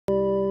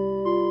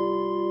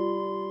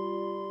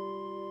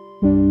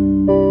To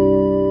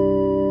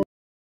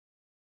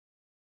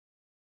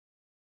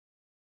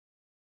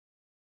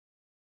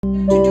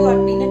do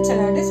our peanut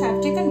salad is I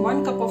have taken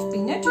 1 cup of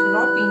peanut,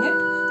 raw peanut,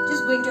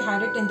 just going to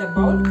add it in the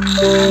bowl. I'm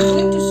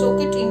going to soak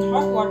it in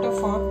hot water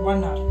for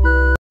 1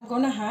 hour. I'm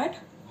going to add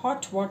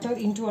hot water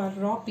into our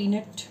raw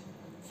peanut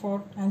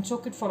and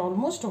soak it for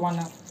almost 1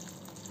 hour.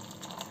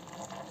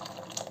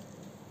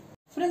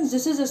 Friends,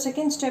 this is the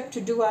second step to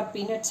do our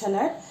peanut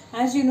salad.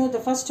 As you know, the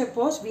first step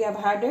was we have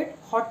added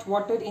hot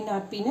water in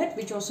our peanut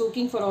which was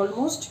soaking for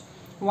almost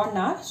 1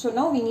 hour. So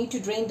now we need to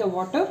drain the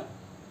water.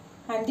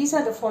 And these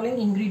are the following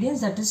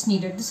ingredients that is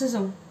needed. This is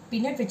a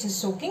peanut which is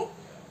soaking.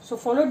 So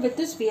followed with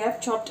this we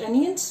have chopped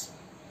onions,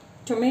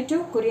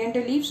 tomato,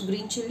 coriander leaves,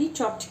 green chilli,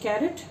 chopped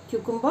carrot,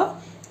 cucumber,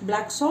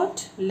 black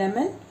salt,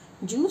 lemon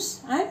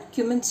juice and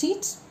cumin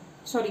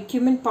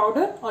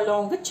powder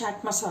along with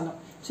chaat masala.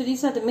 So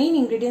these are the main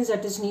ingredients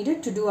that is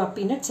needed to do our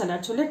peanut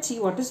salad. So let's see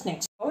what is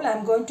next. I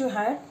am going to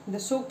add the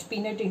soaked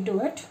peanut into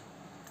it.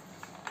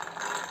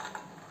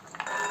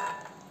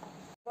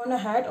 I'm going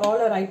to add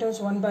all our items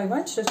one by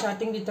one. So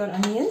starting with our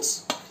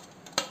onions,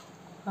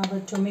 our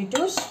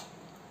tomatoes,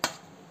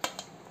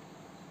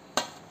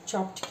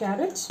 chopped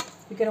carrots.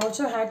 You can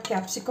also add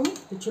capsicum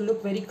which will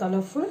look very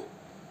colorful,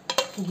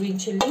 green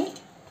chilli.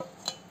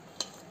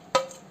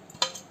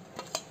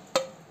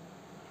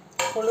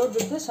 Followed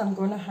with this I'm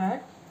going to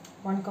add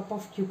 1 cup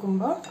of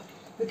cucumber.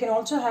 You can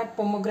also add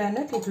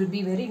pomegranate, it will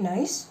be very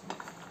nice.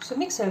 So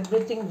mix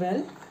everything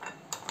well.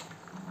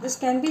 This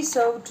can be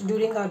served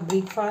during our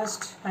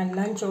breakfast and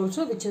lunch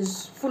also, which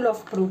is full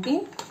of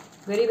protein.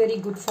 Very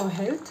good for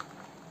health.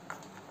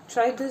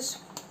 Try this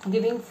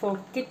giving for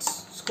kids,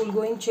 school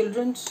going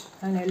children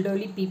and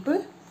elderly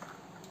people.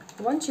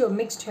 Once you have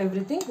mixed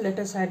everything, let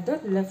us add the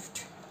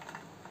left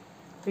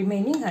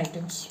remaining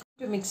items.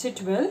 To mix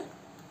it well.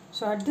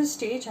 So at this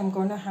stage I am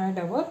going to add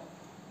our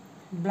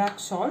black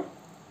salt.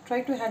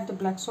 Try to add the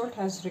black salt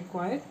as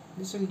required.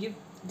 This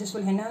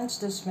will enhance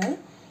the smell.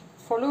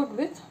 Followed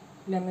with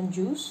lemon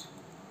juice,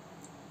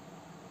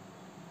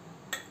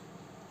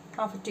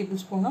 half a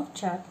tablespoon of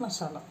chaat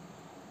masala.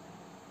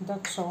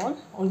 That's all.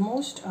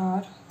 Almost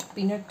our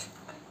peanut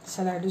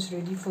salad is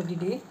ready for the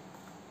day.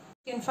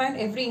 You can find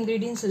every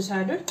ingredient is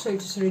added, so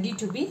it is ready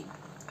to be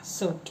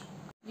served.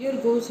 Here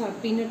goes our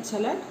peanut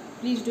salad.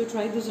 Please do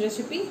try this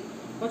recipe.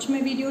 Watch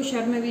my video,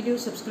 share my video,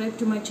 subscribe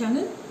to my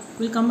channel.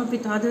 We'll come up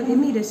with other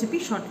yummy recipe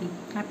shortly.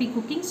 Happy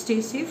cooking,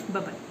 stay safe,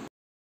 bye bye.